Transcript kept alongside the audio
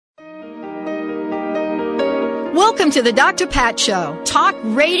Welcome to the Dr. Pat Show. Talk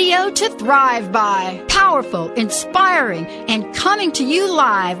radio to thrive by. Powerful, inspiring, and coming to you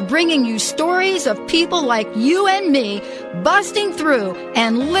live, bringing you stories of people like you and me, busting through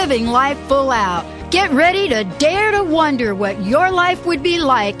and living life full out. Get ready to dare to wonder what your life would be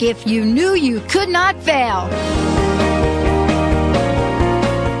like if you knew you could not fail.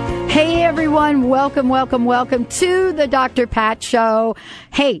 Hey everyone, welcome to the Dr. Pat Show.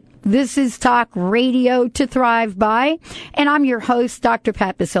 Hey, this is Talk Radio to Thrive By, and I'm your host, Dr.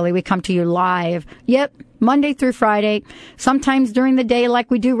 Pat Basile. We come to you live. Yep, Monday through Friday, sometimes during the day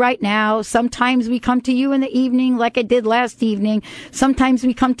like we do right now. Sometimes we come to you in the evening like I did last evening. Sometimes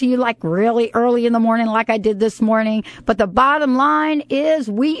we come to you like really early in the morning like I did this morning. But the bottom line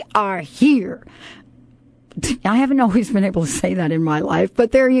is we are here. I haven't always been able to say that in my life,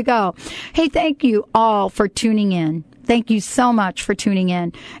 but there you go. Hey, thank you all for tuning in. Thank you so much for tuning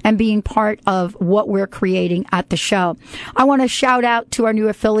in and being part of what we're creating at the show. I want to shout out to our new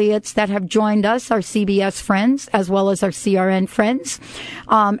affiliates that have joined us, our CBS friends, as well as our CRN friends,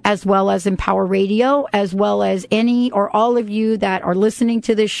 as well as Empower Radio, as well as any or all of you that are listening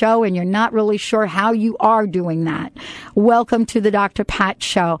to this show and you're not really sure how you are doing that. Welcome to the Dr. Pat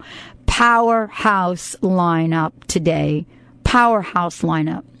Show. Powerhouse lineup today. Powerhouse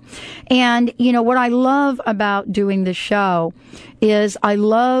lineup. And, you know, what I love about doing the show is I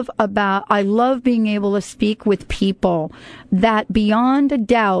love being able to speak with people that beyond a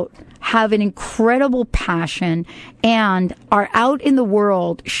doubt have an incredible passion and are out in the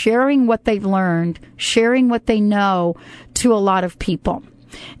world sharing what they've learned, sharing what they know to a lot of people.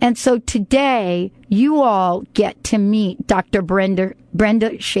 And so today, you all get to meet Dr.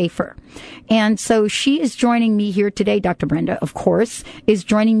 Brenda Schaeffer. And so she is joining me here today. Dr. Brenda, of course, is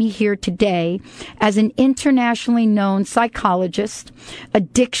joining me here today as an internationally known psychologist,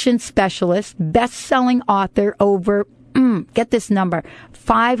 addiction specialist, best-selling author, over get this number,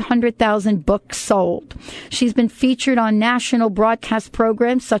 500,000 books sold. She's been featured on national broadcast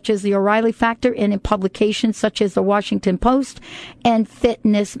programs such as The O'Reilly Factor and in publications such as The Washington Post and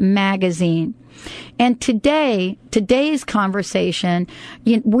Fitness Magazine. And today's conversation,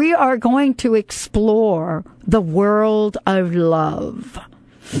 we are going to explore the world of love.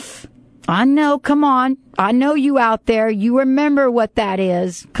 I know, come on. I know you out there. You remember what that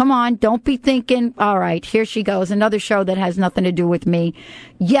is. Come on. Don't be thinking, all right, here she goes. Another show that has nothing to do with me.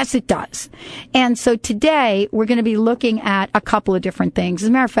 Yes, it does. And so today we're going to be looking at a couple of different things. As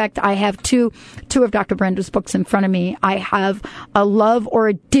a matter of fact, I have two of Dr. Brenda's books in front of me. I have a Love or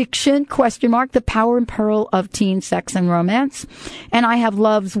Addiction, ? The Power and Peril of Teen Sex and Romance. And I have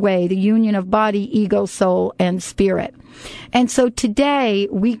Love's Way, the union of body, ego, soul, and spirit. And so today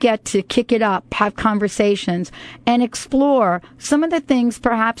we get to kick it up, have conversations, and explore some of the things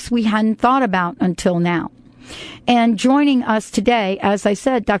perhaps we hadn't thought about until now. And joining us today, as I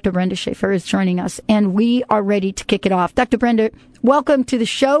said, Dr. Brenda Schaeffer is joining us, and we are ready to kick it off. Dr. Brenda, welcome to the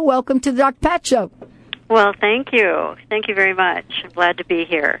show. Welcome to the Dr. Pat Show. Well, thank you. Thank you very much. I'm glad to be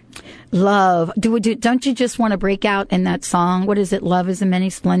here. Love. Don't you just want to break out in that song? What is it? Love is a many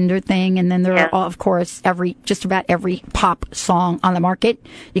splendor thing. And then there are, of course, just about every pop song on the market.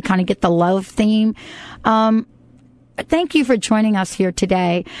 You kind of get the love theme. Thank you for joining us here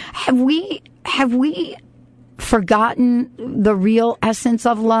today. Have we forgotten the real essence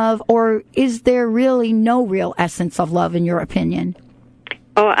of love, or is there really no real essence of love in your opinion?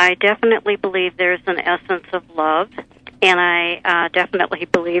 Oh, I definitely believe there's an essence of love, and I definitely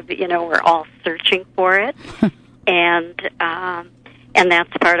believe that, we're all searching for it, and that's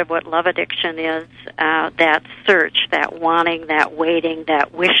part of what love addiction is, that search, that wanting, that waiting,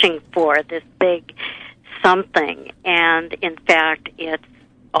 that wishing for this big something, and in fact, it's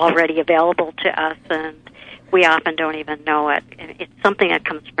already available to us, and we often don't even know it. It's something that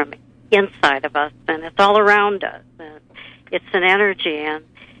comes from inside of us, and it's all around us, and it's an energy, and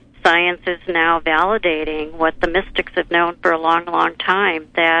science is now validating what the mystics have known for a long, long time,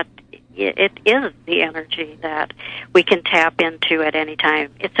 that it is the energy that we can tap into at any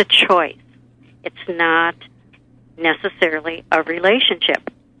time. It's a choice. It's not necessarily a relationship,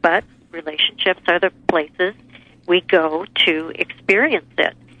 but relationships are the places we go to experience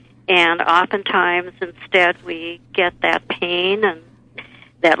it. And oftentimes, instead, we get that pain and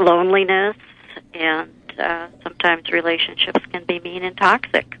that loneliness, and sometimes relationships can be mean and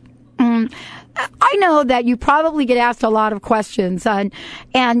toxic. I know that you probably get asked a lot of questions, and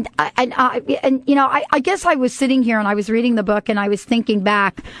I guess I was sitting here and I was reading the book and I was thinking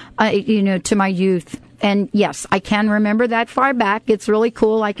back, to my youth. And yes, I can remember that far back. It's really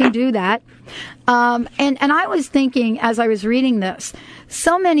cool. I can do that. And I was thinking as I was reading this,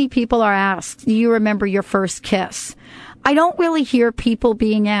 so many people are asked, do you remember your first kiss? I don't really hear people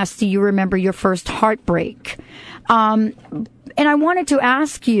being asked, do you remember your first heartbreak? And I wanted to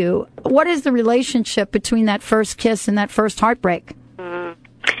ask you, what is the relationship between that first kiss and that first heartbreak?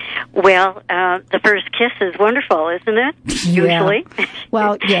 Well, the first kiss is wonderful, isn't it? Usually.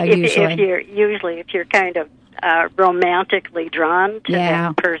 Well, yeah, usually. If you're kind of romantically drawn to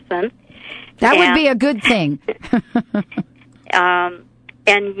that person. That would be a good thing.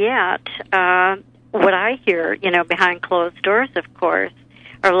 And yet, what I hear, behind closed doors, of course,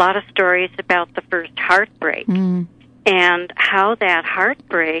 are a lot of stories about the first heartbreak and how that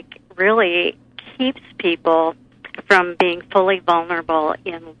heartbreak really keeps people from being fully vulnerable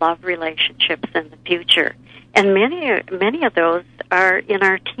in love relationships in the future. And many of those are in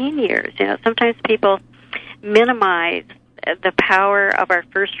our teen years. Sometimes people minimize the power of our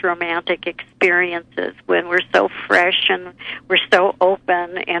first romantic experiences when we're so fresh and we're so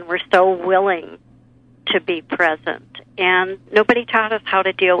open and we're so willing to be present. And nobody taught us how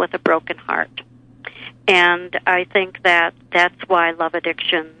to deal with a broken heart. And I think that that's why love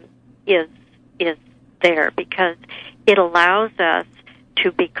addiction is there, because it allows us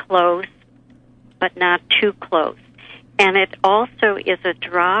to be close but not too close. And it also is a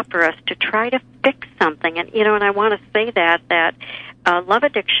draw for us to try to fix something. And, and I want to say that love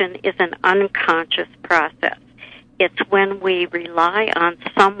addiction is an unconscious process. It's when we rely on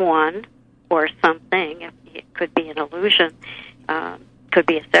someone or something. It could be an illusion, could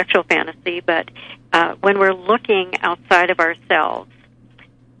be a sexual fantasy, but when we're looking outside of ourselves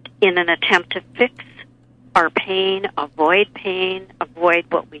in an attempt to fix our pain, avoid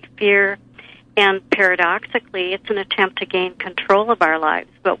what we fear. And paradoxically, it's an attempt to gain control of our lives,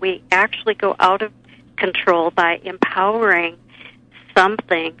 but we actually go out of control by empowering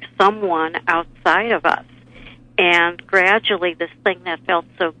someone outside of us. And gradually, this thing that felt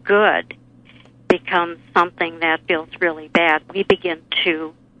so good becomes something that feels really bad. We begin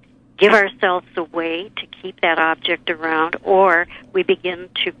to give ourselves away to keep that object around, or we begin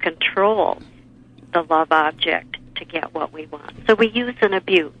to control the love object to get what we want. So we use and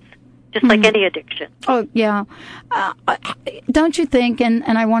abuse, just like any addiction. Oh, yeah. Don't you think, and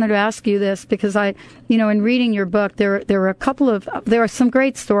I wanted to ask you this because in reading your book, there are some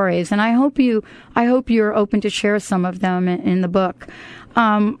great stories, and I hope you're open to share some of them in the book.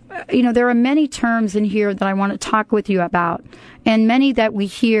 There are many terms in here that I want to talk with you about, and many that we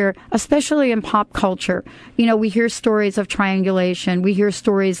hear, especially in pop culture. We hear stories of triangulation. We hear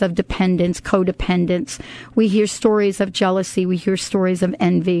stories of dependence, codependence. We hear stories of jealousy. We hear stories of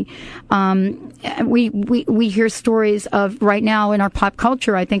envy. We hear stories of, right now in our pop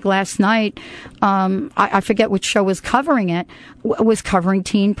culture, I think last night, I forget which show was covering it, was covering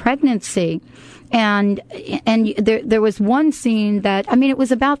teen pregnancy. And there was one scene that, it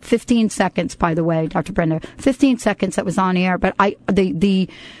was about 15 seconds, by the way, Dr. Brenda, 15 seconds that was on air, but the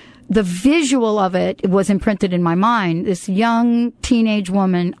visual of it was imprinted in my mind. This young teenage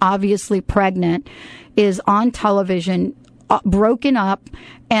woman, obviously pregnant, is on television, broken up,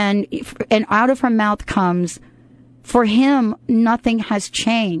 and out of her mouth comes, "For him, nothing has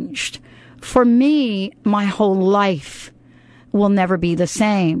changed. For me, my whole life will never be the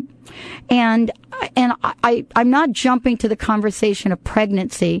same." And I'm not jumping to the conversation of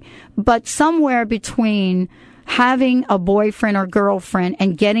pregnancy, but somewhere between having a boyfriend or girlfriend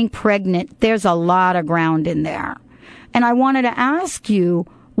and getting pregnant, there's a lot of ground in there. And I wanted to ask you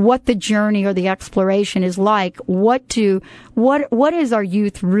what the journey or the exploration is like. What is our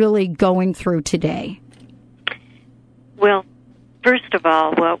youth really going through today? Well, first of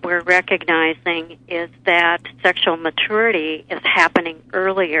all, what we're recognizing is that sexual maturity is happening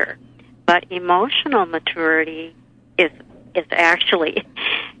earlier, but emotional maturity is actually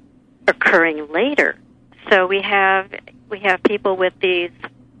occurring later. So we have people with these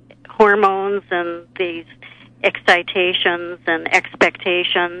hormones and these excitations and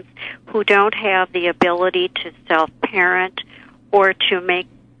expectations who don't have the ability to self-parent or to make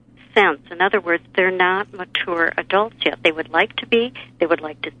sense. In other words, they're not mature adults yet. They would like to be. They would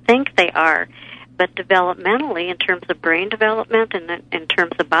like to think they are. But developmentally, in terms of brain development and in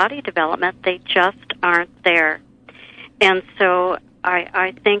terms of body development, they just aren't there. And so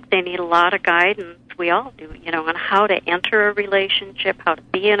I think they need a lot of guidance. We all do, on how to enter a relationship, how to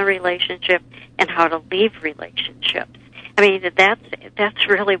be in a relationship, and how to leave relationships. That's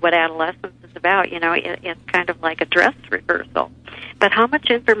really what adolescence is about. It's kind of like a dress rehearsal. But how much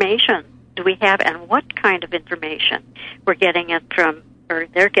information do we have, and what kind of information? We're getting it from, or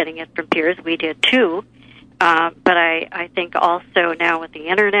they're getting it from peers. We did too. But I think also now with the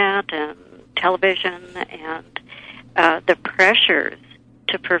internet and television and the pressures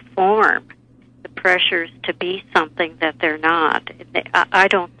to perform, the pressures to be something that they're not, I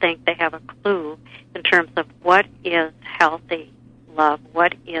don't think they have a clue in terms of what is healthy love,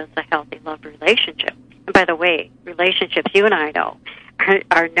 what is a healthy love relationship. And by the way, relationships, you and I know,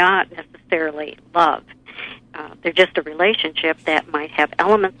 are not necessarily love. They're just a relationship that might have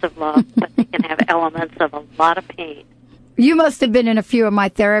elements of love, but they can have elements of a lot of pain. You must have been in a few of my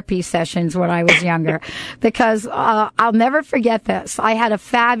therapy sessions when I was younger, because I'll never forget this. I had a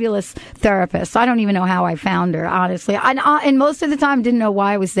fabulous therapist. I don't even know how I found her, honestly. And most of the time didn't know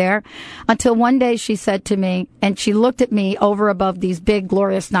why I was there, until one day she said to me, and she looked at me over above these big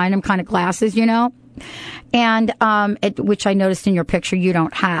Gloria Steinem kind of glasses, you know, and which I noticed in your picture you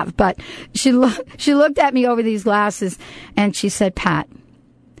don't have. But she looked at me over these glasses, and she said, "Pat,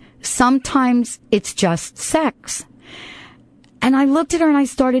 sometimes it's just sex." And I looked at her and I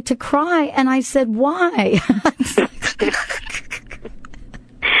started to cry, and I said, "Why?"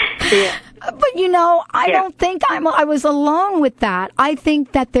 Yeah. But you know, I don't think I was alone with that. I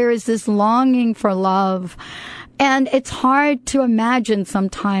think that there is this longing for love, and it's hard to imagine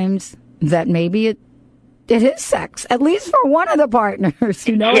sometimes that maybe it is sex, at least for one of the partners.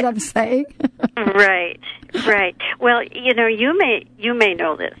 You know what I'm saying? Right. Well, you know, you may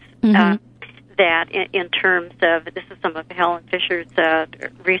know this. Mm-hmm. That in terms of, this is some of Helen Fisher's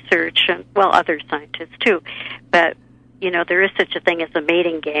research, and, well, other scientists too, but, you know, there is such a thing as a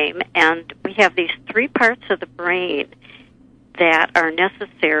mating game, and we have these three parts of the brain that are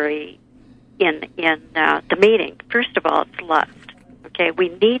necessary in the mating. First of all, it's lust. Okay, we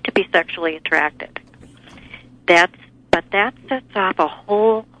need to be sexually attracted. But that sets off a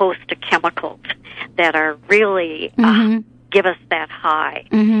whole host of chemicals that are really give us that high.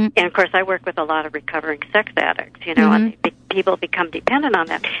 Mm-hmm. And, of course, I work with a lot of recovering sex addicts, you know, and people become dependent on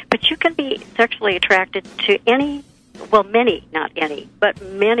that. But you can be sexually attracted to many, not any, but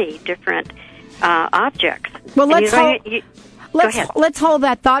many different objects. Well, let's hold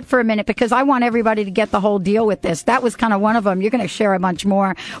that thought for a minute, because I want everybody to get the whole deal with this. That was kind of one of them. You're going to share a bunch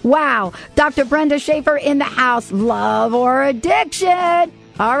more. Wow. Dr. Brenda Schaeffer in the house. Love or addiction?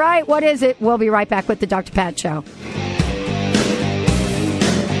 All right. What is it? We'll be right back with the Dr. Pat Show.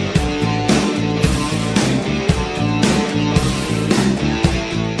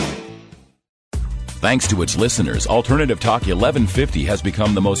 Thanks to its listeners, Alternative Talk 1150 has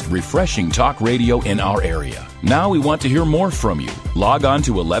become the most refreshing talk radio in our area. Now we want to hear more from you. Log on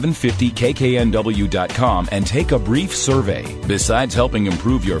to 1150kknw.com and take a brief survey. Besides helping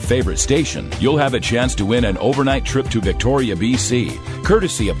improve your favorite station, you'll have a chance to win an overnight trip to Victoria, BC,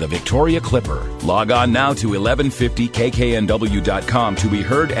 courtesy of the Victoria Clipper. Log on now to 1150kknw.com to be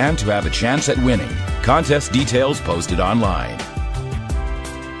heard and to have a chance at winning. Contest details posted online.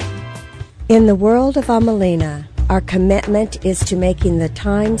 In the world of Amelina, our commitment is to making the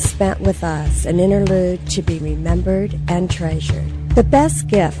time spent with us an interlude to be remembered and treasured. The best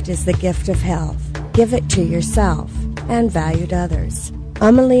gift is the gift of health. Give it to yourself and valued others.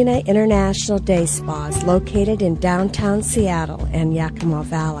 Amelina International Day Spa is located in downtown Seattle and Yakima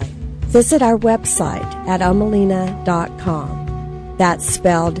Valley. Visit our website at amelina.com. That's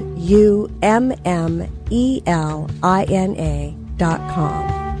spelled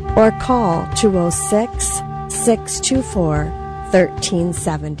UMMELINA.com. Or call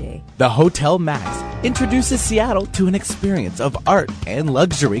 206-624-1370. The Hotel Max introduces Seattle to an experience of art and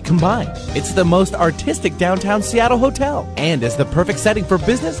luxury combined. It's the most artistic downtown Seattle hotel and is the perfect setting for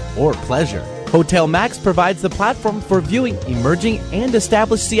business or pleasure. Hotel Max provides the platform for viewing emerging and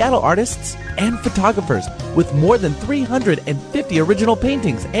established Seattle artists and photographers with more than 350 original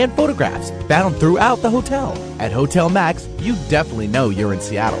paintings and photographs found throughout the hotel. At Hotel Max, you definitely know you're in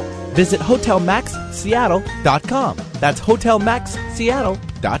Seattle. Visit HotelMaxSeattle.com. That's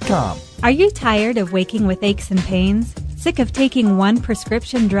HotelMaxSeattle.com. Are you tired of waking with aches and pains? Sick of taking one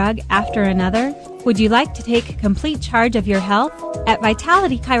prescription drug after another? Would you like to take complete charge of your health? At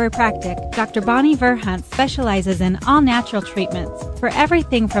Vitality Chiropractic, Dr. Bonnie Verhunt specializes in all-natural treatments for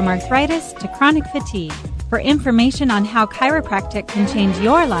everything from arthritis to chronic fatigue. For information on how chiropractic can change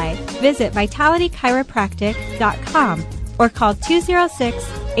your life, visit vitalitychiropractic.com or call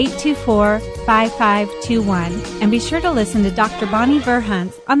 206-824-5521. And be sure to listen to Dr. Bonnie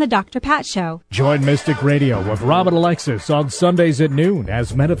Verhunt on The Dr. Pat Show. Join Mystic Radio with Robin Alexis on Sundays at noon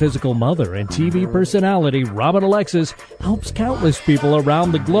as metaphysical mother and TV personality Robin Alexis helps countless people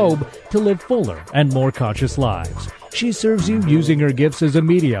around the globe to live fuller and more conscious lives. She serves you using her gifts as a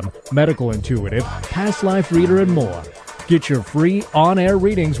medium, medical intuitive, past life reader, and more. Get your free on-air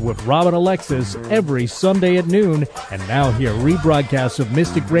readings with Rob and Alexis every Sunday at noon. And now hear rebroadcasts of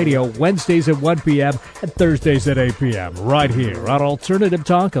Mystic Radio Wednesdays at 1 p.m. and Thursdays at 8 p.m. right here on Alternative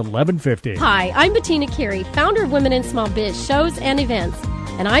Talk 1150. Hi, I'm Bettina Carey, founder of Women in Small Biz shows and events.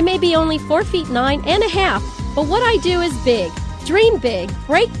 And I may be only 4'9.5", but what I do is big. Dream big,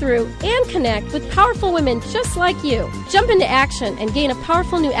 break through, and connect with powerful women just like you. Jump into action and gain a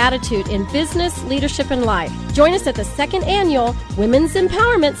powerful new attitude in business, leadership, and life. Join us at the 2nd Annual Women's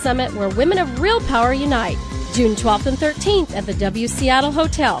Empowerment Summit, where women of real power unite. June 12th and 13th at the W Seattle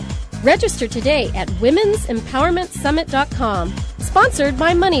Hotel. Register today at women'sempowermentsummit.com. Sponsored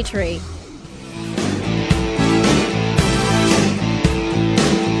by Money Tree.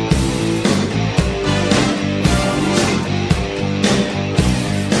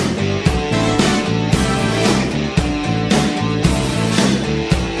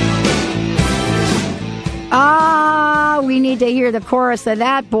 We need to hear the chorus of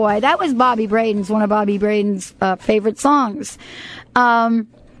that, boy. That was Bobby Braden's, one of Bobby Braden's favorite songs. And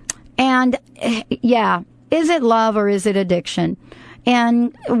yeah, is it love or is it addiction?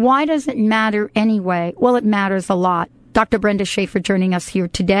 And why does it matter anyway? Well, it matters a lot. Dr. Brenda Schaeffer, joining us here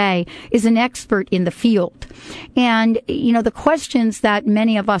today, is an expert in the field. And, you know, the questions that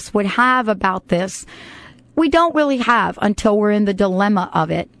many of us would have about this, we don't really have until we're in the dilemma of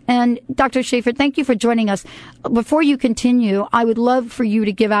it. And Dr. Schaeffer, thank you for joining us. Before you continue, I would love for you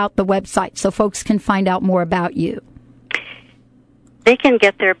to give out the website so folks can find out more about you. They can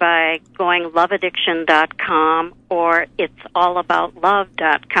get there by going loveaddiction.com or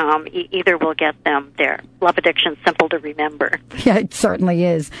it'sallaboutLove.com. Either will get them there. Love Addiction, simple to remember. Yeah, it certainly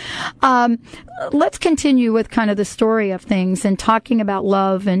is. Let's continue with kind of the story of things and talking about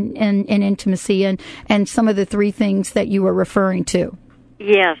love and intimacy and some of the three things that you were referring to.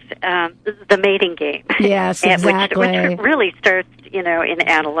 Yes, the mating game. Yes, exactly. Which really starts, in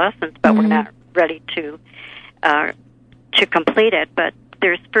adolescence, but we're not ready to complete it. But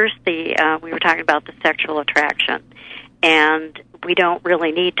there's first we were talking about the sexual attraction, and we don't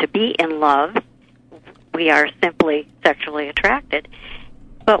really need to be in love. We are simply sexually attracted.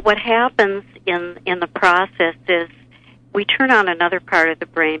 But what happens in the process is we turn on another part of the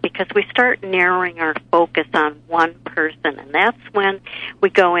brain because we start narrowing our focus on one person, and that's when we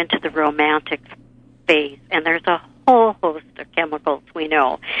go into the romantic phase. And there's a whole host of chemicals we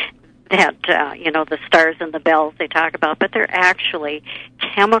know that, the stars and the bells they talk about, but they're actually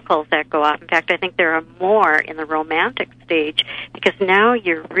chemicals that go off. In fact, I think there are more in the romantic stage because now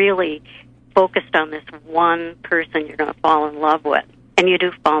you're really focused on this one person you're going to fall in love with. And you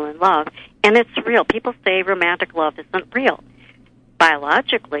do fall in love. And it's real. People say romantic love isn't real.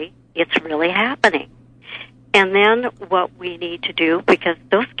 Biologically, it's really happening. And then what we need to do, because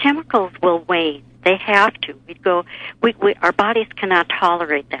those chemicals will wane. They have to. Our bodies cannot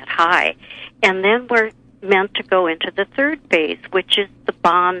tolerate that high. And then we're meant to go into the third phase, which is the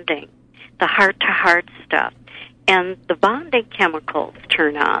bonding, the heart-to-heart stuff. And the bonding chemicals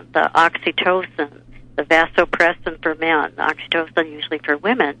turn on, the oxytocin, the vasopressin for men, the oxytocin usually for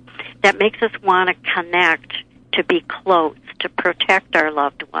women, that makes us want to connect, to be close, to protect our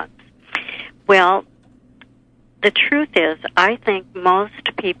loved ones. Well, the truth is, I think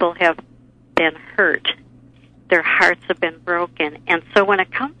most people have been hurt. Their hearts have been broken. And so when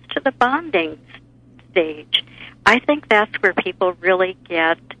it comes to the bonding stage, I think that's where people really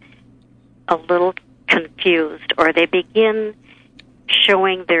get a little confused, or they begin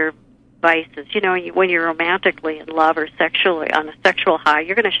showing their vices. When you're romantically in love or sexually on a sexual high,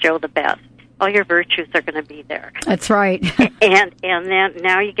 you're going to show the best. All your virtues are going to be there. That's right. and then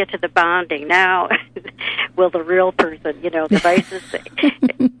now you get to the bonding. Now, will the real person, the vices,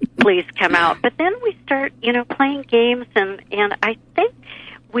 please come out? But then we start, playing games, and I think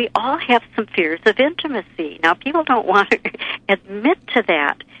we all have some fears of intimacy. Now, people don't want to admit to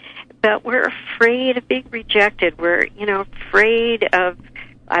that, but we're afraid of being rejected. We're, afraid of,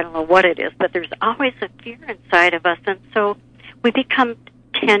 I don't know what it is, but there's always a fear inside of us, and so we become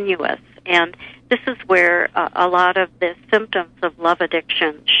tenuous. And this is where a lot of the symptoms of love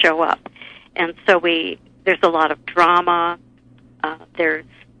addiction show up. And so there's a lot of drama. There's,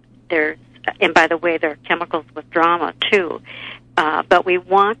 and by the way, there are chemicals with drama too. But we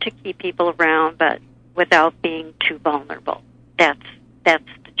want to keep people around, but without being too vulnerable. That's the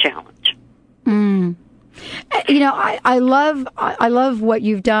challenge. I love what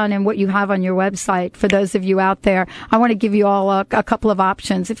you've done and what you have on your website. For those of you out there, I want to give you all a couple of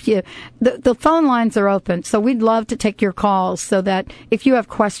options. The phone lines are open, so we'd love to take your calls, so that if you have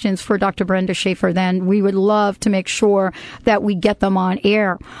questions for Dr. Brenda Schaeffer, then we would love to make sure that we get them on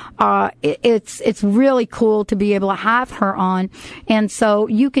air. It's really cool to be able to have her on, and so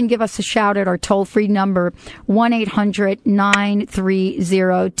you can give us a shout at our toll-free number,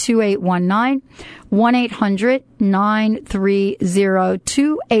 1-800-930-2819.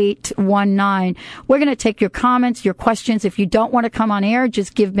 1-800-930-2819. We're going to take your comments, your questions. If you don't want to come on air,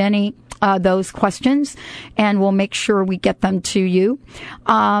 just give Benny those questions, and we'll make sure we get them to you.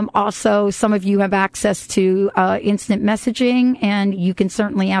 Also, some of you have access to instant messaging, and you can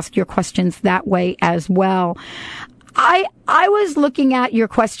certainly ask your questions that way as well. I was looking at your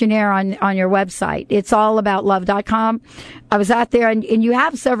questionnaire on your website. It's allaboutLove.com. I was out there, and you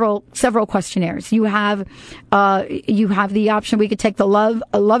have several questionnaires. You have the option. We could take the love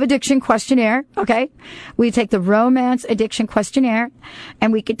addiction questionnaire. Okay. We take the romance addiction questionnaire,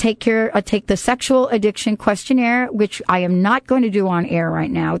 and we could take the sexual addiction questionnaire, which I am not going to do on air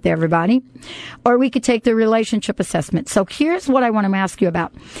right now with everybody, or we could take the relationship assessment. So here's what I want to ask you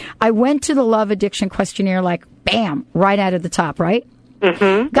about. I went to the love addiction questionnaire, like, bam, right out of the top, right?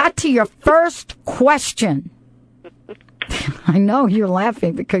 Mm-hmm. Got to your first question. I know you're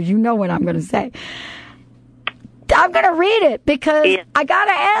laughing because you know what I'm going to say. I'm going to read it because I got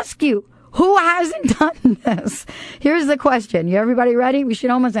to ask you, who hasn't done this? Here's the question. You everybody ready? We should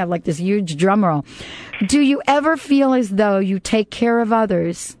almost have like this huge drum roll. Do you ever feel as though you take care of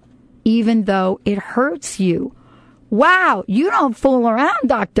others even though it hurts you? Wow, you don't fool around,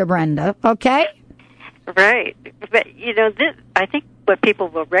 Dr. Brenda, okay? Right. But, I think what people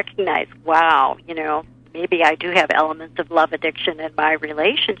will recognize, wow, maybe I do have elements of love addiction in my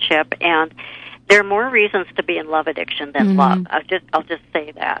relationship, and there are more reasons to be in love addiction than love. I'll just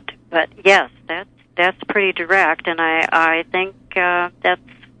say that. But yes, that's pretty direct, and I think that's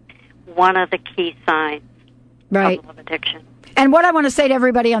one of the key signs of love addiction. And what I want to say to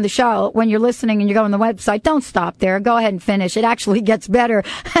everybody on the show, when you're listening and you go on the website, don't stop there. Go ahead and finish. It actually gets better.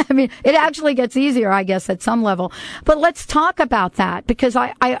 I mean, it actually gets easier, I guess, at some level. But let's talk about that, because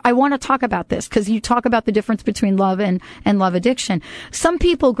I want to talk about this, because you talk about the difference between love and love addiction. Some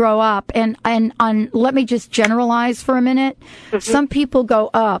people grow up, and let me just generalize for a minute. Mm-hmm. Some people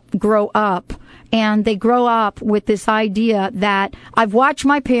grow up, and they grow up with this idea that I've watched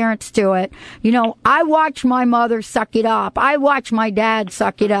my parents do it. I watched my mother suck it up. I watched my dad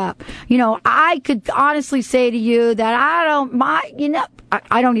suck it up. I could honestly say to you that I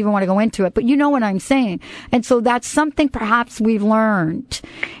don't even want to go into it, but you know what I'm saying. And so that's something perhaps we've learned.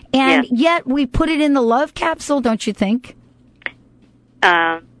 And yet we put it in the love capsule, don't you think?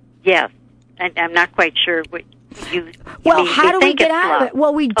 Yes. I'm not quite sure what how do we get out of it?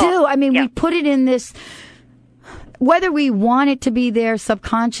 Well, we do. I mean, we put it in this, whether we want it to be there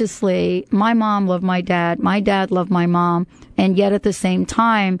subconsciously. My mom loved my dad loved my mom, and yet at the same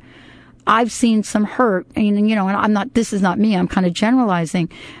time, I've seen some hurt, and this is not me, I'm kind of generalizing.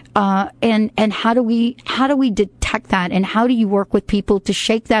 And how do we detect that, and how do you work with people to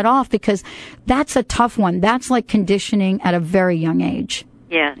shake that off? Because that's a tough one. That's like conditioning at a very young age.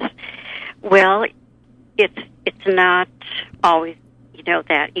 Yes. Well, it's not always,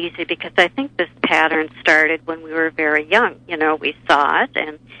 that easy, because I think this pattern started when we were very young. We saw it,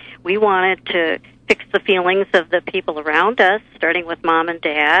 and we wanted to fix the feelings of the people around us, starting with mom and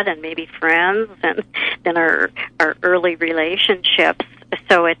dad and maybe friends, and then our early relationships.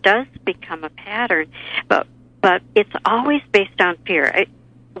 So it does become a pattern, but it's always based on fear.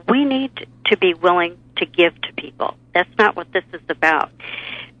 We need to be willing to give to people. That's not what this is about.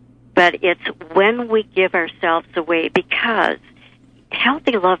 But it's when we give ourselves away, because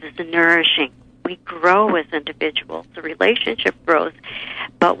healthy love is nourishing. We grow as individuals. The relationship grows.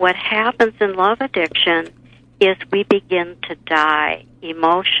 But what happens in love addiction is we begin to die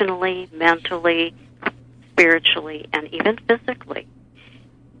emotionally, mentally, spiritually, and even physically,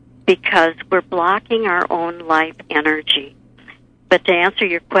 because we're blocking our own life energy. But to answer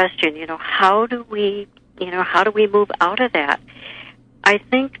your question, how do we move out of that? I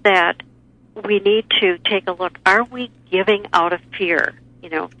think that we need to take a look. Are we giving out of fear?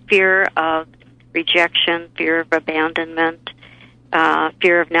 Fear of rejection, fear of abandonment,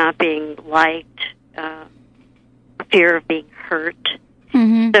 fear of not being liked, fear of being hurt.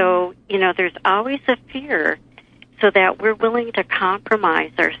 Mm-hmm. So, there's always a fear, so that we're willing to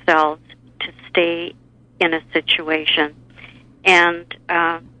compromise ourselves to stay in a situation. And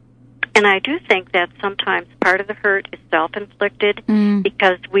And I do think that sometimes part of the hurt is self-inflicted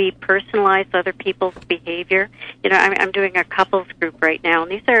because we personalize other people's behavior. You know, I'm doing a couples group right now,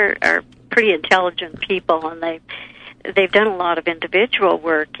 and these are pretty intelligent people, and they've done a lot of individual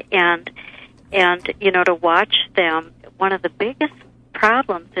work. And you know, to watch them, one of the biggest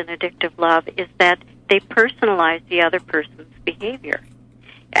problems in addictive love is that they personalize the other person's behavior.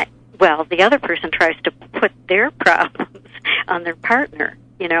 Well, the other person tries to put their problems on their partner.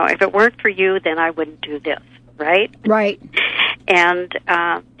 You know, if it weren't for you, then I wouldn't do this, right? Right. And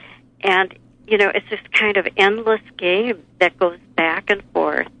you know, it's this kind of endless game that goes back and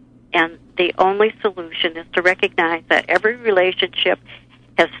forth. And the only solution is to recognize that every relationship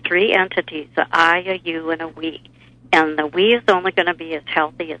has three entities: a I, a you, and a we. And the we is only going to be as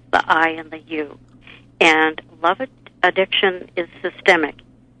healthy as the I and the you. And love addiction is systemic.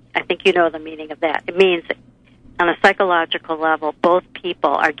 I think you know the meaning of that. It means on a psychological level, both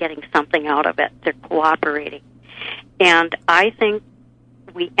people are getting something out of it. They're cooperating. And I think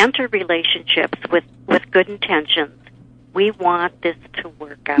we enter relationships with good intentions. We want this to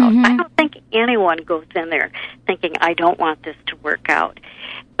work out. I don't think anyone goes in there thinking, I don't want this to work out.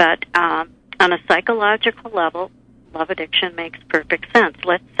 But on a psychological level, love addiction makes perfect sense.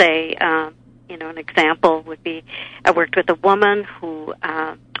 Let's say, you know, an example would be, I worked with a woman who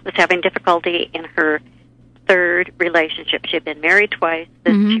was having difficulty in her third relationship. She had been married twice.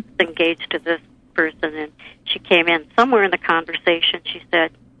 She was engaged to this person, and she came in somewhere in the conversation. She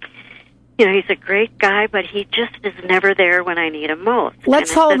said, you know, he's a great guy, but he just is never there when I need him most.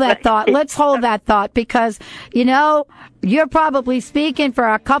 Let's hold that thought. Let's hold that thought, because, you know, you're probably speaking for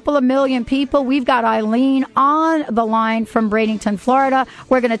a couple of million people. We've got Eileen on the line from Bradenton, Florida.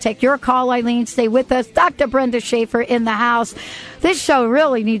 We're going to take your call, Eileen. Stay with us. Dr. Brenda Schaeffer in the house. This show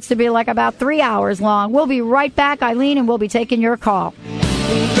really needs to be like about 3 hours long. We'll be right back, Eileen, and we'll be taking your call.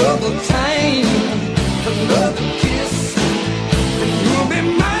 Double time, another kiss. You'll be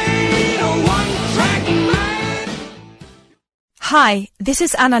mine, a one-track mind. Hi, this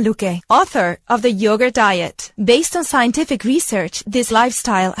is Ana Luque, author of The Yogurt Diet. Based on scientific research, this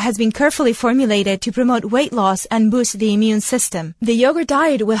lifestyle has been carefully formulated to promote weight loss and boost the immune system. The Yogurt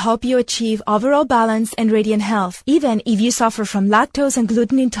Diet will help you achieve overall balance and radiant health, even if you suffer from lactose and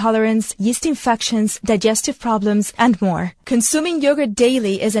gluten intolerance, yeast infections, digestive problems, and more. Consuming yogurt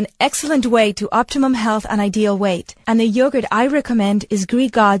daily is an excellent way to optimum health and ideal weight. And the yogurt I recommend is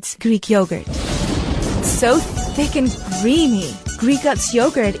Greek God's Greek yogurt. So thick and creamy. Greek God's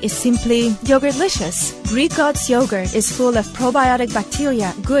yogurt is simply yogurtlicious. Greek God's yogurt is full of probiotic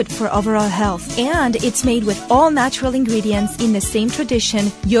bacteria good for overall health. And it's made with all natural ingredients in the same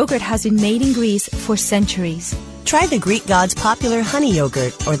tradition yogurt has been made in Greece for centuries. Try the Greek God's popular honey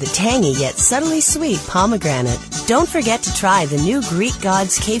yogurt or the tangy yet subtly sweet pomegranate. Don't forget to try the new Greek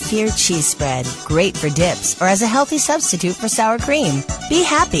God's kefir cheese spread. Great for dips or as a healthy substitute for sour cream. Be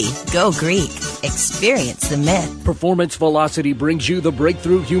happy. Go Greek. Experience the myth. Performance Velocity brings you the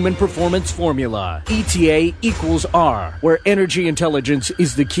breakthrough human performance formula. ETA equals R, where energy intelligence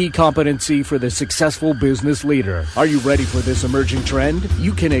is the key competency for the successful business leader. Are you ready for this emerging trend?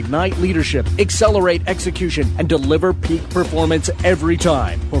 You can ignite leadership, accelerate execution, and deliver peak performance every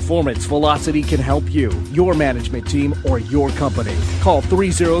time. Performance Velocity can help you, your management team, or your company. Call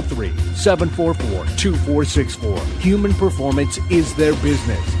 303-744-2464. Human performance is their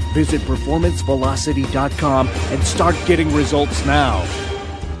business. Visit performancevelocity.com and start getting results now.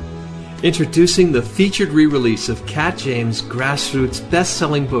 Introducing the featured re-release of Kat James' grassroots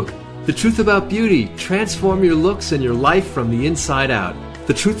best-selling book, The Truth About Beauty, Transform Your Looks and Your Life from the Inside Out.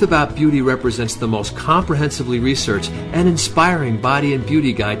 The Truth About Beauty represents the most comprehensively researched and inspiring body and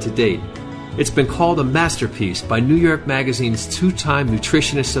beauty guide to date. It's been called a masterpiece by New York Magazine's two-time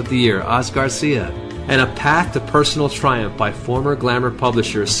Nutritionist of the Year, Oz Garcia, and a path to personal triumph by former Glamour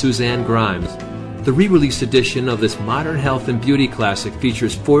publisher Suzanne Grimes. The re-release edition of this modern health and beauty classic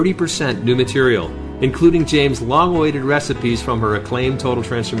features 40% new material, including James' long-awaited recipes from her acclaimed Total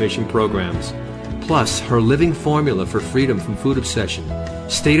Transformation programs. Plus, her living formula for freedom from food obsession,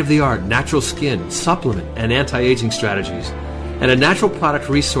 state-of-the-art natural skin, supplement, and anti-aging strategies, and a natural product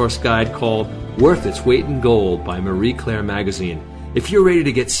resource guide called Worth Its Weight in Gold by Marie Claire Magazine. If you're ready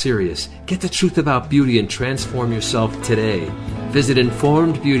to get serious, get the truth about beauty and transform yourself today. Visit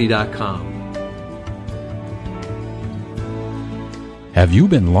informedbeauty.com. Have you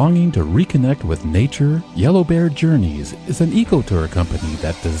been longing to reconnect with nature? Yellow Bear Journeys is an eco-tour company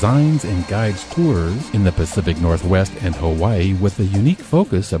that designs and guides tours in the Pacific Northwest and Hawaii with a unique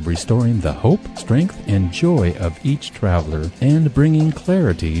focus of restoring the hope, strength, and joy of each traveler and bringing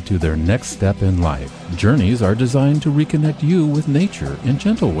clarity to their next step in life. Journeys are designed to reconnect you with nature in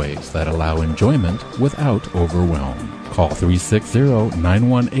gentle ways that allow enjoyment without overwhelm. Call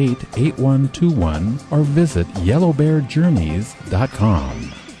 360-918-8121 or visit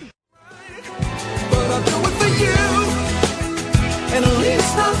yellowbearjourneys.com. But I'll do it for you, and at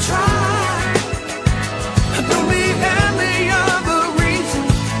least I'll try. Don't need any other reason,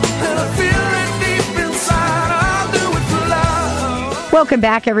 and I feel it deep inside. I'll do it for love. Welcome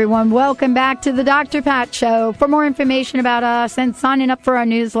back, everyone. Welcome back to the Dr. Pat Show. For more information about us and signing up for our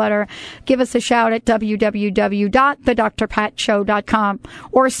newsletter, give us a shout at www.thedrpatshow.com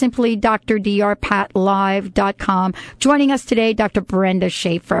or simply drdrpatlive.com. Joining us today, Dr. Brenda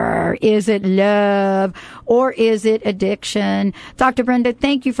Schaeffer. Is it love or is it addiction? Dr. Brenda,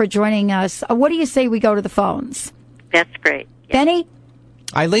 thank you for joining us. What do you say we go to the phones? That's great. Benny?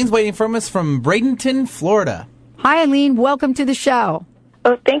 Eileen's waiting for us from Bradenton, Florida. Hi, Eileen. Welcome to the show.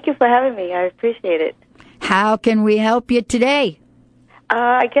 Oh, thank you for having me. I appreciate it. How can we help you today?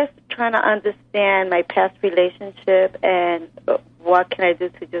 I guess trying to understand my past relationship and what can I do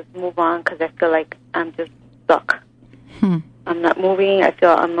to just move on because I feel like I'm just stuck. I'm not moving. I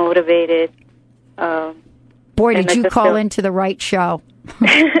feel unmotivated. Boy, did you call into the right show.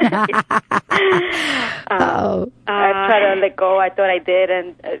 I tried to let go. I thought I did,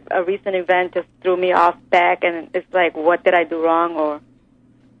 and a recent event just threw me off back, and it's like, what did I do wrong? Or,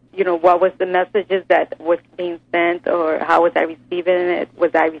 you know, what was the messages that was being sent, or how was I receiving it?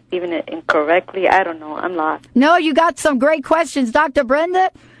 Was I receiving it incorrectly? I don't know. I'm lost. No, you got some great questions, Dr.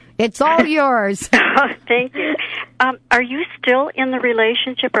 Brenda. It's all yours. Oh, thank you. Are you still in the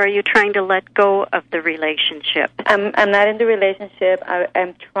relationship, or are you trying to let go of the relationship? I'm not in the relationship.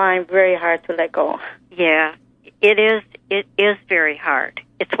 I'm trying very hard to let go. Yeah, it is. It is very hard.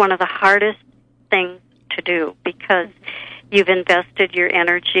 It's one of the hardest things to do because you've invested your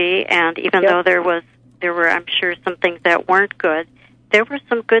energy, and even though there were, I'm sure, some things that weren't good, there were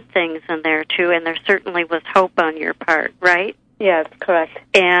some good things in there too, and there certainly was hope on your part, right? Yes, correct.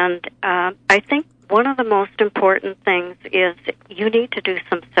 And I think one of the most important things is you need to do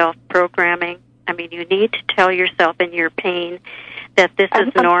some self-programming. I mean, you need to tell yourself in your pain that this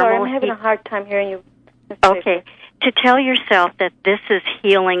is normal. Sorry, I'm having a hard time hearing you. Okay. To tell yourself that this is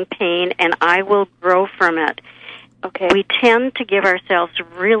healing pain and I will grow from it. Okay. We tend to give ourselves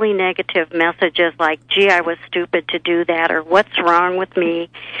really negative messages like, gee, I was stupid to do that, or what's wrong with me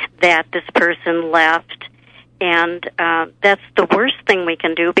that this person left. And that's the worst thing we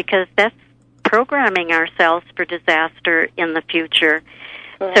can do because that's programming ourselves for disaster in the future.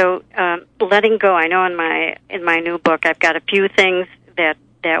 Right. So letting go. I know in my new book I've got a few things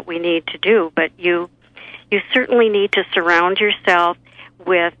that we need to do, but you certainly need to surround yourself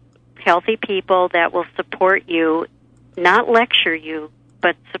with healthy people that will support you, not lecture you,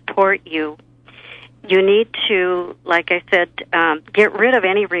 but support you. You need to, like I said, get rid of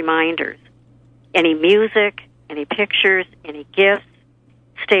any reminders, any music, any pictures, any gifts.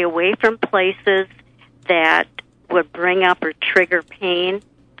 Stay away from places that would bring up or trigger pain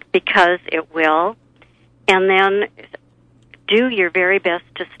because it will. And then do your very best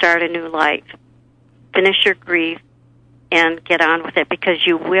to start a new life. Finish your grief and get on with it because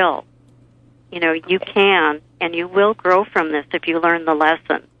you will. You know, you can and you will grow from this if you learn the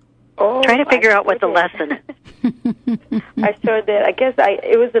lesson. Oh, try to figure out what the lesson is. I sure did. I guess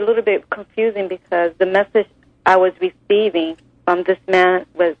it was a little bit confusing because the message I was receiving from this man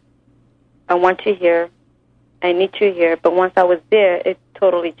was, I want you here, I need you here, but once I was there, it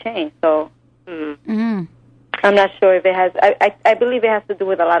totally changed. So I'm not sure if it has, I believe it has to do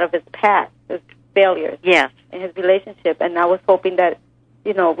with a lot of his past, his failures in his relationship, and I was hoping that,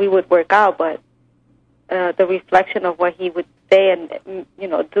 you know, we would work out, but the reflection of what he would say and, you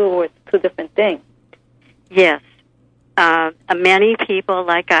know, do were two different things. Yes. Many people,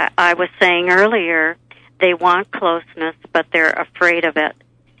 like I was saying earlier, they want closeness, but they're afraid of it.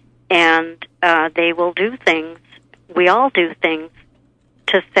 And they will do things, we all do things,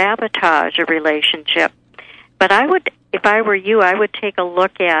 to sabotage a relationship. But I would, if I were you, I would take a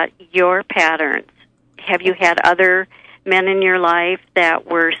look at your patterns. Have you had other men in your life that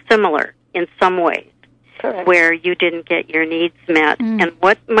were similar in some ways? Correct. Where you didn't get your needs met? And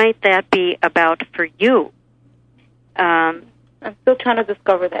what might that be about for you? I'm still trying to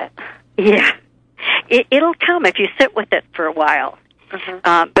discover that. Yeah. It'll come if you sit with it for a while.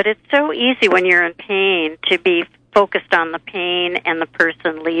 But it's so easy when you're in pain to be focused on the pain and the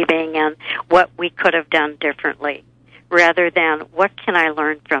person leaving and what we could have done differently, rather than what can I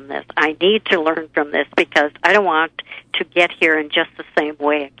learn from this? I need to learn from this because I don't want to get here in just the same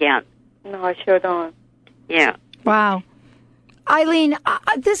way again. No, I sure don't. Yeah. Wow. Eileen,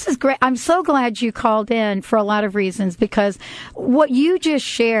 this is great. I'm so glad you called in for a lot of reasons, because what you just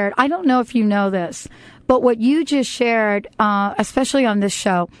shared, I don't know if you know this, but what you just shared, especially on this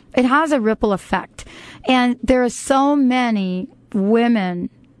show, it has a ripple effect. And there are so many women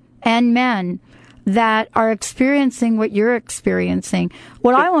and men that are experiencing what you're experiencing.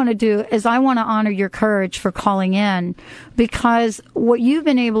 What I want to do is I want to honor your courage for calling in, because what you've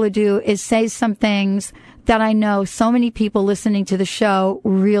been able to do is say some things that I know so many people listening to the show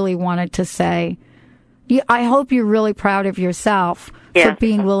really wanted to say. I hope you're really proud of yourself for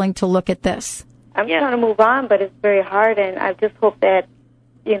being willing to look at this. I'm trying to move on, but it's very hard, and I just hope that,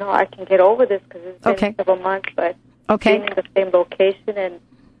 I can get over this, because it's been several months, but being in the same location and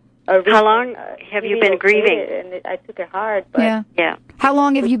how long have you been grieving? And I took it hard, but yeah. How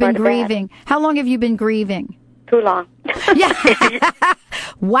long have you been grieving? How long have you been grieving? Too long. Yeah.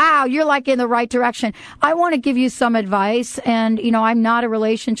 Wow, you're like in the right direction. I want to give you some advice, and I'm not a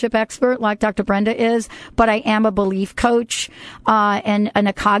relationship expert like Dr. Brenda is, but I am a belief coach and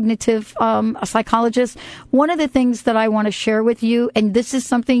a cognitive psychologist. One of the things that I want to share with you, and this is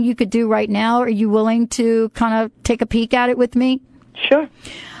something you could do right now. Are you willing to kind of take a peek at it with me? Sure.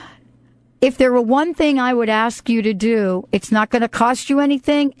 If there were one thing I would ask you to do, it's not going to cost you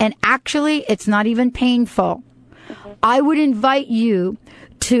anything, and actually, it's not even painful. Mm-hmm. I would invite you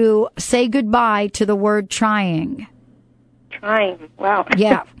to say goodbye to the word trying. Trying. Wow.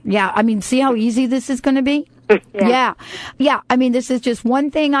 Yeah. I mean, see how easy this is going to be? Yeah. I mean, this is just one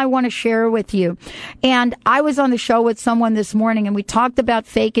thing I want to share with you. And I was on the show with someone this morning, and we talked about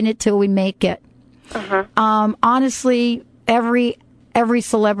faking it till we make it. Uh-huh. Honestly, every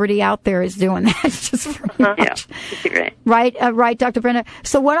celebrity out there is doing that. Just right, Dr. Brenda.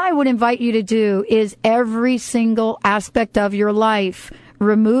 So what I would invite you to do is every single aspect of your life,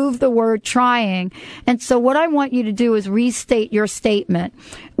 remove the word trying. And so what I want you to do is restate your statement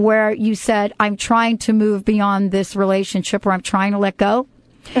where you said, I'm trying to move beyond this relationship, or I'm trying to let go.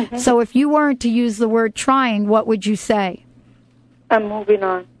 Mm-hmm. So if you weren't to use the word trying, what would you say? I'm moving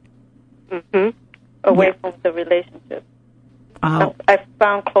on. Mm-hmm. Away from the relationship. Oh. I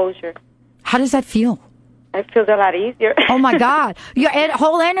found closure. How does that feel? It feels a lot easier. Oh, my God. Your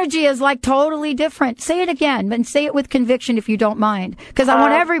whole energy is like totally different. Say it again, and say it with conviction if you don't mind, because I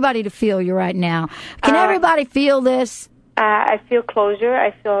want everybody to feel you right now. Can everybody feel this? I feel closure.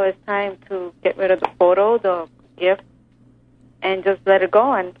 I feel it's time to get rid of the photo, the gift, and just let it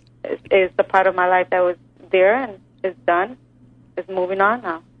go. And it's the part of my life that was there, and it's done. It's moving on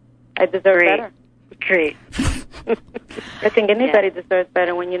now. I deserve better. Great. I think anybody deserves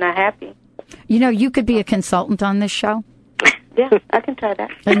better when you're not happy. You could be a consultant on this show. Yeah, I can try that.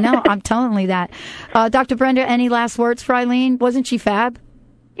 No, I'm telling you that. Dr. Brenda, any last words for Eileen? Wasn't she fab?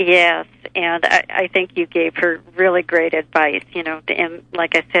 Yes, and I think you gave her really great advice, and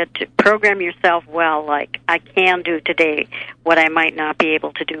like I said, to program yourself well, like I can do today what I might not be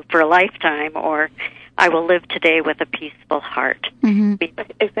able to do for a lifetime, or I will live today with a peaceful heart. Mm-hmm.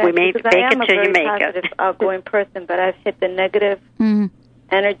 Exactly. We may because fake it till you make it. I am a very positive, outgoing person, but I've hit the negative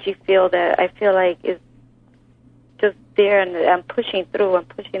energy field that I feel like is just there, and I'm pushing through,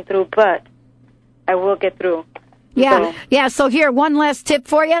 but I will get through. Yeah. So here, one last tip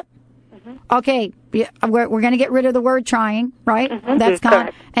for you. Mm-hmm. Okay, we're going to get rid of the word trying, right? Mm-hmm. That's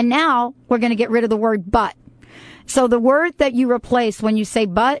gone. And now we're going to get rid of the word but. So the word that you replace when you say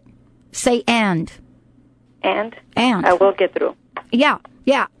but, say and. And I will get through. Yeah.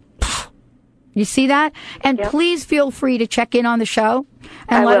 You see that? And please feel free to check in on the show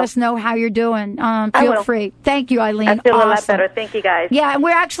and let us know how you're doing. Feel free. Thank you, Eileen. I feel a lot better. Thank you, guys. Yeah, and we're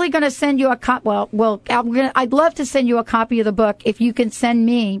actually going to send you a copy. I'd love to send you a copy of the book if you can send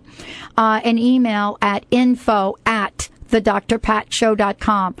me an email at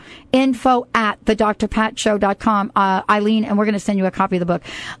info@thedrpatshow.com. info@thedrpatshow.com, Eileen, and we're going to send you a copy of the book.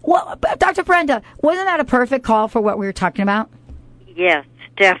 Well, Dr. Brenda, wasn't that a perfect call for what we were talking about? Yes,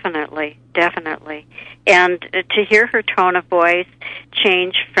 definitely. And to hear her tone of voice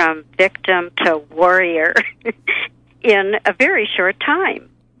change from victim to warrior in a very short time.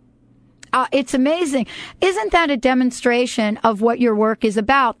 It's amazing. Isn't that a demonstration of what your work is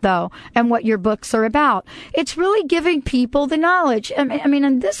about, though, and what your books are about? It's really giving people the knowledge. I mean,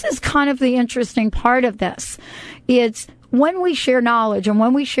 and this is kind of the interesting part of this. It's when we share knowledge and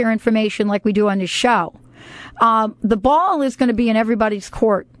when we share information like we do on this show, the ball is going to be in everybody's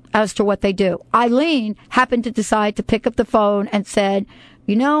court. as to what they do. Eileen happened to decide to pick up the phone and said,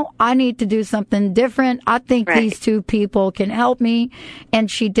 I need to do something different. I think these two people can help me. And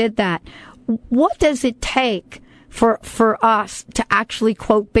she did that. What does it take for us to actually,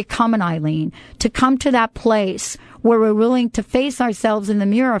 quote, become an Eileen, to come to that place where we're willing to face ourselves in the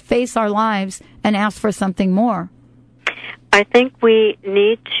mirror, face our lives, and ask for something more? I think we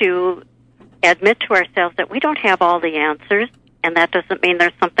need to admit to ourselves that we don't have all the answers, and that doesn't mean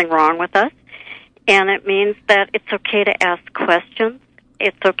there's something wrong with us. And it means that it's okay to ask questions.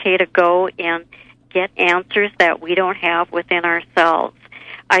 It's okay to go and get answers that we don't have within ourselves.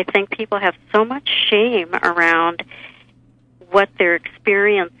 I think people have so much shame around what they're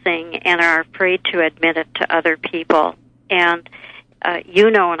experiencing and are afraid to admit it to other people. And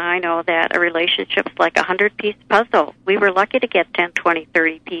and I know that a relationship's like a 100-piece puzzle. We were lucky to get 10, 20,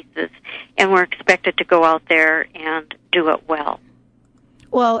 30 pieces, and we're expected to go out there and do it well.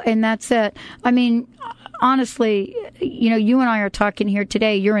 Well, and that's it. I mean, honestly, you and I are talking here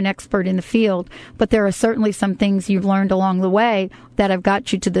today. You're an expert in the field, but there are certainly some things you've learned along the way that have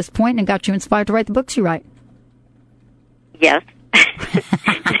got you to this point and got you inspired to write the books you write. Yes.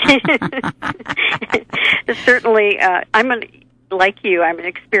 Certainly, like you, I'm an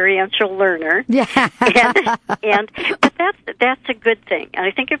experiential learner. Yeah. But that's a good thing. And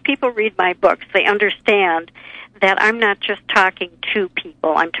I think if people read my books, they understand that I'm not just talking to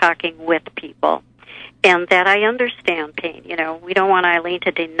people, I'm talking with people. And that I understand pain. We don't want Eileen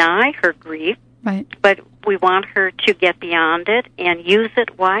to deny her grief, right? But we want her to get beyond it and use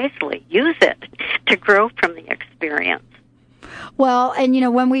it wisely. Use it to grow from the experience. Well, and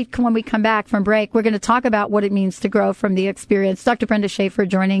when we come back from break, we're going to talk about what it means to grow from the experience. Dr. Brenda Schaeffer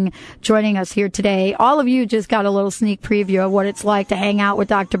joining us here today. All of you just got a little sneak preview of what it's like to hang out with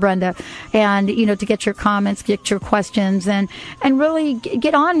Dr. Brenda and, to get your comments, get your questions, and really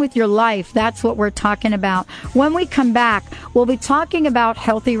get on with your life. That's what we're talking about. When we come back, we'll be talking about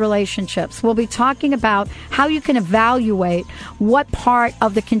healthy relationships. We'll be talking about how you can evaluate what part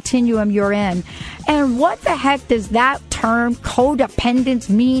of the continuum you're in. And what the heck does that term codependence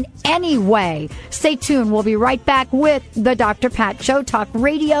mean anyway? Stay tuned. We'll be right back with the Dr. Pat Show, talk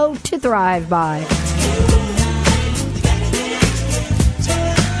radio to thrive by.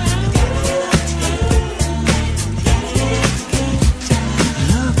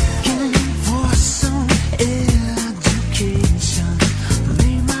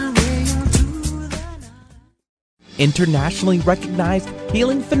 Internationally recognized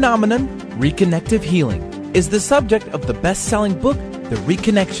healing phenomenon, reconnective healing, is the subject of the best-selling book, The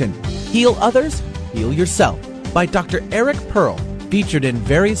Reconnection, Heal Others, Heal Yourself, by Dr. Eric Pearl, featured in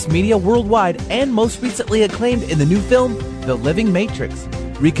various media worldwide and most recently acclaimed in the new film, The Living Matrix.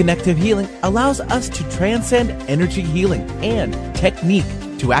 Reconnective healing allows us to transcend energy healing and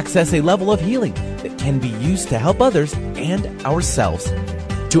technique to access a level of healing that can be used to help others and ourselves.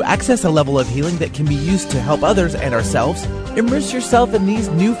 To access a level of healing that can be used to help others and ourselves, immerse yourself in these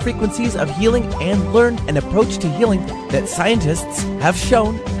new frequencies of healing and learn an approach to healing that scientists have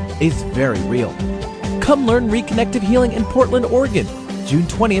shown is very real. Come learn Reconnective Healing in Portland, Oregon, June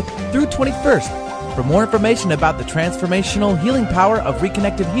 20th through 21st. For more information about the transformational healing power of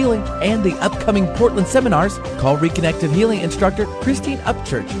Reconnective Healing and the upcoming Portland seminars, call Reconnective Healing instructor Christine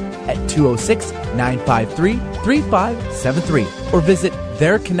Upchurch at 206-953-3573 or visit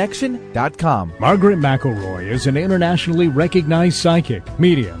theirconnection.com. Margaret McElroy is an internationally recognized psychic,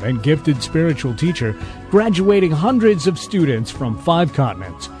 medium, and gifted spiritual teacher, graduating hundreds of students from 5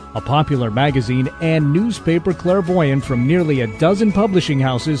 continents. A popular magazine and newspaper clairvoyant from nearly a dozen publishing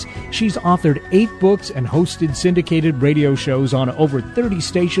houses, she's authored 8 books and hosted syndicated radio shows on over 30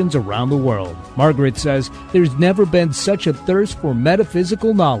 stations around the world. Margaret says there's never been such a thirst for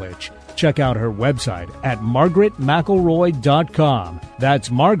metaphysical knowledge. Check out her website at margaretmcelroy.com.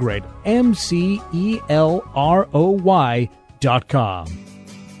 That's Margaret, MCELROY.com.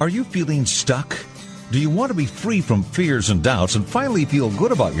 Are you feeling stuck? Do you want to be free from fears and doubts and finally feel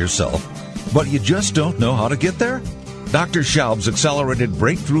good about yourself, but you just don't know how to get there? Dr. Schaub's Accelerated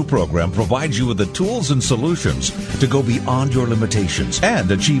Breakthrough Program provides you with the tools and solutions to go beyond your limitations and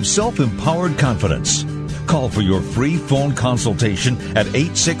achieve self-empowered confidence. Call for your free phone consultation at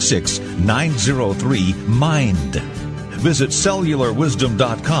 866-903-MIND. Visit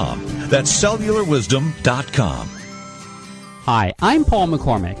cellularwisdom.com. That's cellularwisdom.com. Hi, I'm Paul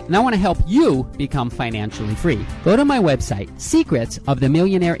McCormick, and I want to help you become financially free. Go to my website,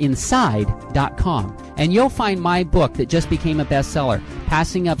 secretsofthemillionaire.inside.com, and you'll find my book that just became a bestseller,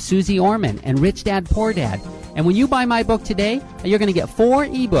 Passing Up Susie Orman and Rich Dad, Poor Dad. And when you buy my book today, you're going to get 4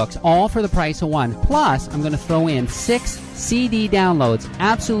 ebooks, all for the price of one. Plus, I'm going to throw in 6 CD downloads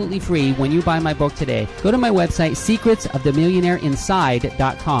absolutely free when you buy my book today. Go to my website,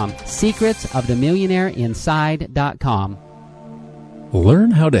 secretsofthemillionaireinside.com. secretsofthemillionaireinside.com.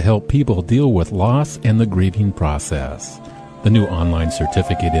 Learn how to help people deal with loss and the grieving process. The new online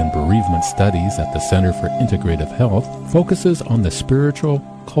certificate in bereavement studies at the Center for Integrative Health focuses on the spiritual,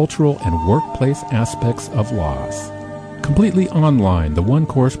 cultural, and workplace aspects of loss. Completely online, the 1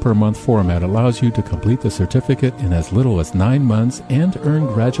 course per month format allows you to complete the certificate in as little as 9 months and earn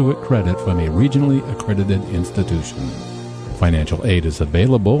graduate credit from a regionally accredited institution. Financial aid is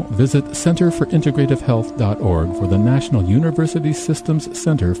available. Visit centerforintegrativehealth.org for the National University Systems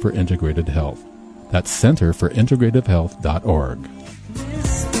Center for Integrated Health. That's centerforintegrativehealth.org.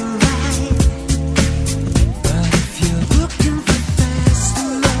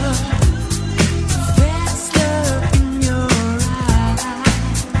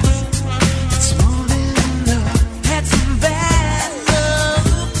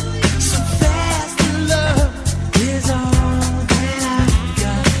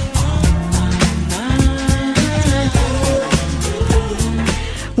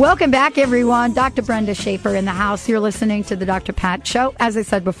 Welcome back, everyone. Dr. Brenda Schaeffer in the house. You're listening to the Dr. Pat Show. As I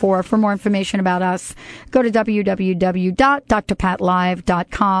said before, for more information about us, go to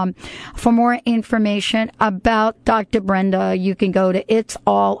www.drpatlive.com. For more information about Dr. Brenda, you can go to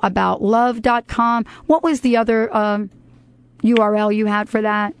it'sallaboutLove.com. What was the other URL you had for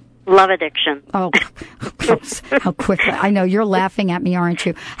that? Love addiction. Oh, how quickly. I know you're laughing at me, aren't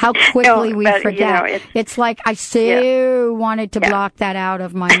you? How quickly we forget. You know, it's like I so wanted to block that out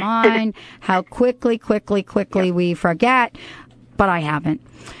of my mind. How quickly we forget, but I haven't.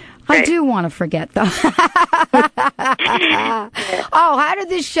 Right. I do want to forget, though. Oh, how did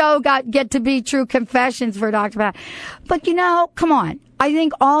this show get to be True Confessions for Dr. Pat? But, you know, come on. I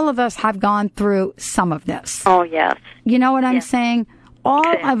think all of us have gone through some of this. Oh, yes. You know what I'm saying?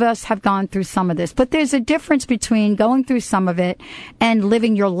 All of us have gone through some of this, but there's a difference between going through some of it and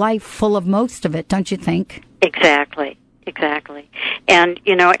living your life full of most of it, don't you think? Exactly. And,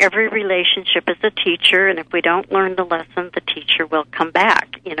 you know, every relationship is a teacher, and if we don't learn the lesson, the teacher will come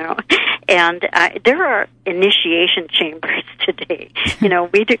back, you know. And there are initiation chambers today. You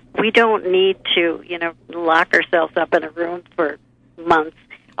know, we don't need to, you know, lock ourselves up in a room for months.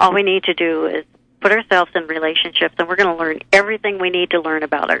 All we need to do is put ourselves in relationships, and we're going to learn everything we need to learn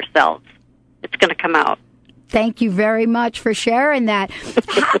about ourselves. It's going to come out. Thank you very much for sharing that.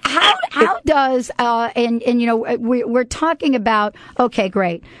 How does, and you know, we're talking about, okay,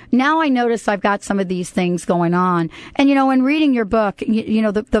 great. Now I notice I've got some of these things going on. And, you know, in reading your book, you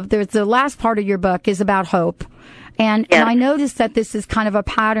know, the last part of your book is about hope. And I noticed that this is kind of a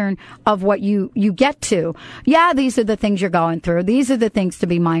pattern of what you get to. Yeah, these are the things you're going through. These are the things to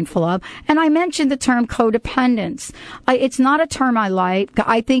be mindful of. And I mentioned the term codependence. It's not a term I like.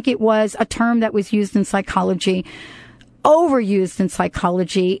 I think it was a term that was used in psychology, overused in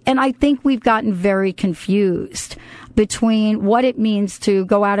psychology. And I think we've gotten very confused between what it means to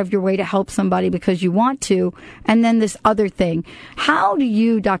go out of your way to help somebody because you want to, and then this other thing. How do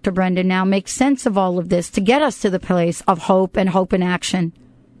you, Dr. Brenda, now make sense of all of this to get us to the place of hope and hope in action?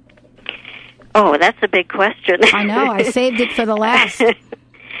 Oh, that's a big question. I know. I saved it for the last.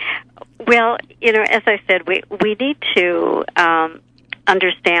 Well, you know, as I said, we need to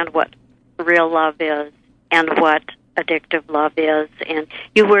understand what real love is and what addictive love is, and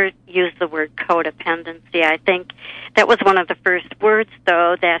you used the word codependency. I think that was one of the first words,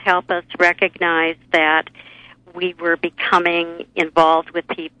 though, that helped us recognize that we were becoming involved with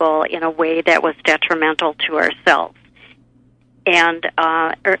people in a way that was detrimental to ourselves. And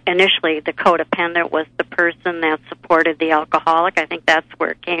initially, the codependent was the person that supported the alcoholic. I think that's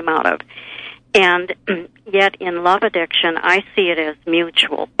where it came out of. And yet, in love addiction, I see it as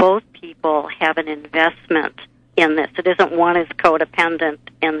mutual. Both people have an investment in this. It isn't one is codependent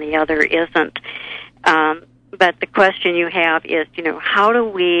and the other isn't. But the question you have is, you know, how do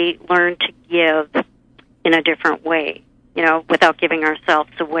we learn to give in a different way, you know, without giving ourselves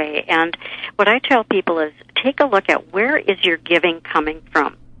away? And what I tell people is take a look at where is your giving coming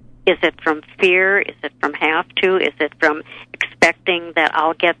from. Is it from fear? Is it from have to? Is it from expecting that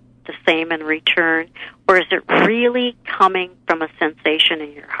I'll get the same in return? Or is it really coming from a sensation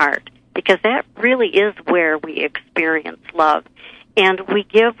in your heart? Because that really is where we experience love. And we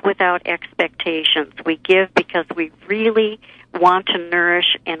give without expectations. We give because we really want to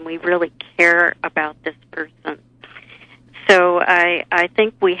nourish and we really care about this person. So I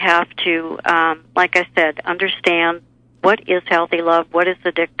think we have to, like I said, understand what is healthy love, what is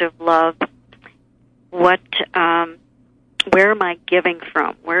addictive love, where am I giving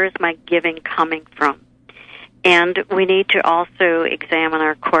from? Where is my giving coming from? And we need to also examine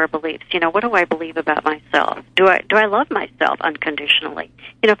our core beliefs. What do I believe about myself? Do I love myself unconditionally?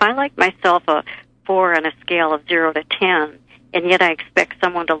 If I like myself a 4 on a scale of 0 to 10, and yet I expect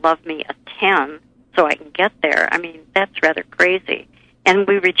someone to love me a 10 so I can get there, that's rather crazy. And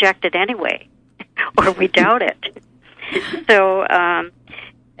we reject it anyway, or we doubt it. So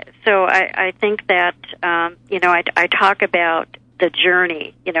I think that, I talk about the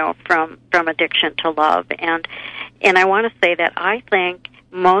journey, from addiction to love. And I want to say that I think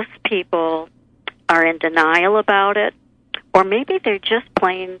most people are in denial about it, or maybe they just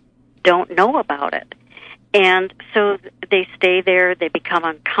plain don't know about it. And so they stay there, they become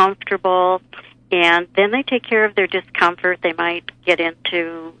uncomfortable, and then they take care of their discomfort. They might get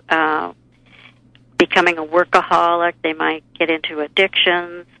into becoming a workaholic. They might get into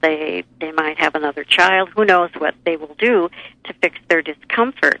addictions. They might have another child. Who knows what they will do to fix their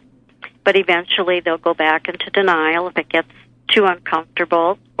discomfort. But eventually they'll go back into denial if it gets too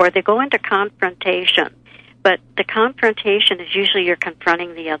uncomfortable, or they go into confrontation. But the confrontation is usually you're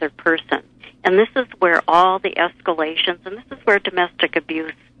confronting the other person. And this is where all the escalations, and this is where domestic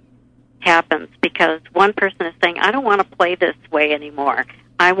abuse happens, because one person is saying, I don't want to play this way anymore.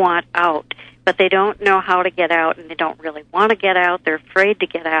 I want out. But they don't know how to get out, and they don't really want to get out. They're afraid to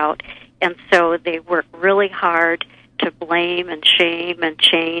get out. And so they work really hard to blame and shame and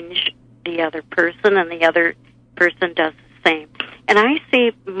change the other person, and the other person does the same. And I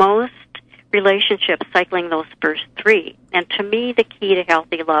see most relationships cycling those first 3. And to me, the key to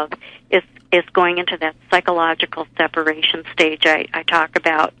healthy love is going into that psychological separation stage I talk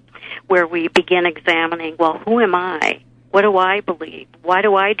about, where we begin examining, well, who am I? What do I believe? Why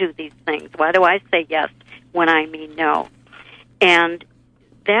do I do these things? Why do I say yes when I mean no? And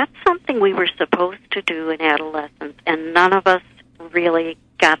that's something we were supposed to do in adolescence, and none of us really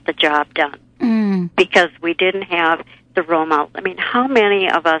got the job done because we didn't have the role model. How many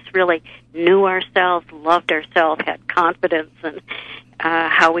of us really knew ourselves, loved ourselves, had confidence in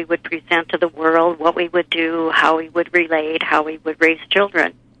how we would present to the world, what we would do, how we would relate, how we would raise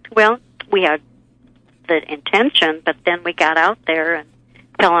children? Well, we had the intention, but then we got out there and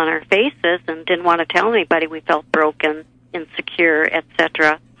fell on our faces and didn't want to tell anybody we felt broken, insecure,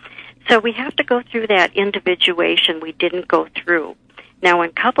 etc. So we have to go through that individuation we didn't go through. Now,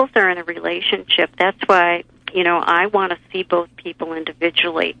 when couples are in a relationship, that's why, I want to see both people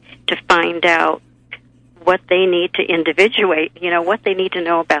individually to find out what they need to individuate, what they need to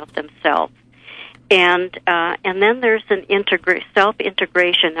know about themselves. And then there's an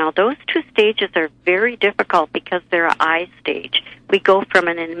self-integration. Now, those 2 stages are very difficult because they're an I stage. We go from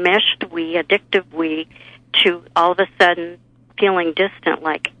an enmeshed we, addictive we, to all of a sudden feeling distant,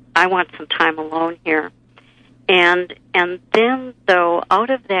 like, I want some time alone here. And then, though,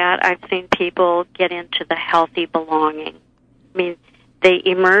 out of that, I've seen people get into the healthy belonging. They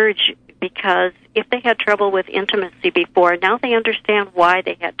emerge because if they had trouble with intimacy before, now they understand why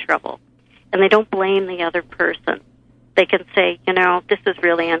they had trouble. And they don't blame the other person. They can say, this is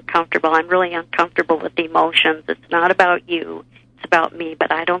really uncomfortable. I'm really uncomfortable with the emotions. It's not about you. It's about me.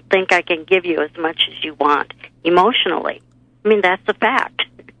 But I don't think I can give you as much as you want emotionally. That's a fact.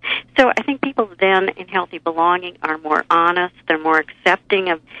 So I think people then in healthy belonging are more honest. They're more accepting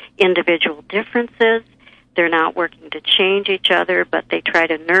of individual differences. They're not working to change each other, but they try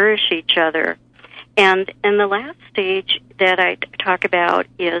to nourish each other. And the last stage that I talk about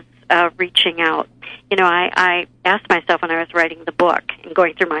is reaching out. I asked myself when I was writing the book and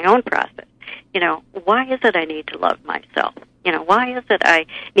going through my own process, why is it I need to love myself? Why is it I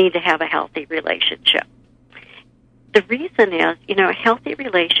need to have a healthy relationship? The reason is, healthy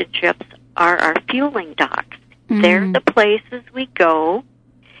relationships are our fueling docks. They're the places we go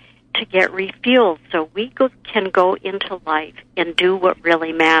to get refueled so we can go into life and do what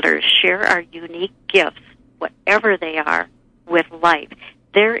really matters, share our unique gifts, whatever they are, with life.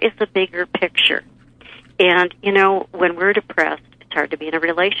 There is a bigger picture. And, when we're depressed, it's hard to be in a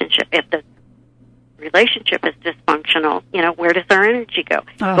relationship. If the relationship is dysfunctional, where does our energy go?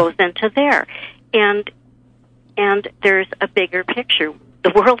 It goes into there. And there's a bigger picture.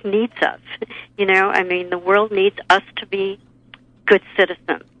 The world needs us. The world needs us to be good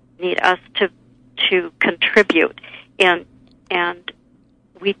citizens, need us to contribute. And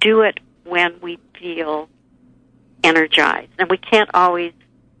we do it when we feel energized. And we can't always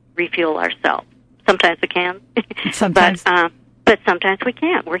refuel ourselves. Sometimes we can. Sometimes. But sometimes we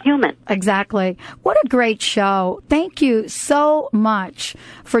can't. We're human. Exactly. What a great show. Thank you so much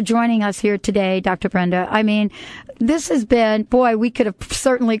for joining us here today, Dr. Brenda. this has been, boy, we could have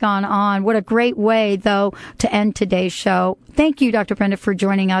certainly gone on. What a great way, though, to end today's show. Thank you, Dr. Brenda, for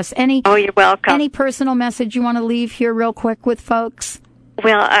joining us. Oh, you're welcome. Any personal message you want to leave here real quick with folks?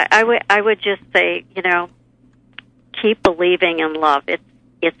 Well, I would just say, keep believing in love.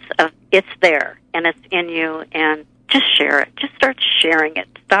 It's there, and it's in you, and just share it. Just start sharing it.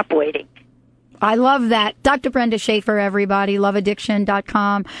 Stop waiting. I love that. Dr. Brenda Schaeffer, everybody.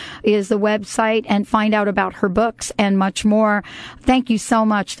 loveaddiction.com is the website, and find out about her books and much more. Thank you so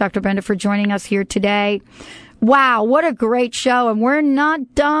much, Dr. Brenda, for joining us here today. Wow, what a great show, and we're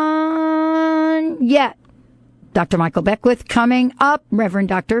not done yet. Dr. Michael Beckwith coming up, Reverend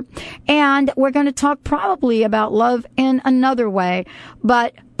Doctor, and we're going to talk probably about love in another way,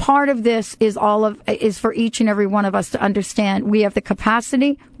 but part of this is for each and every one of us to understand we have the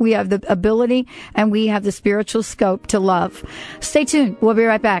capacity, we have the ability, and we have the spiritual scope to love. Stay tuned. We'll be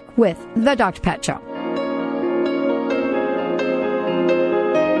right back with The Dr. Pat Show.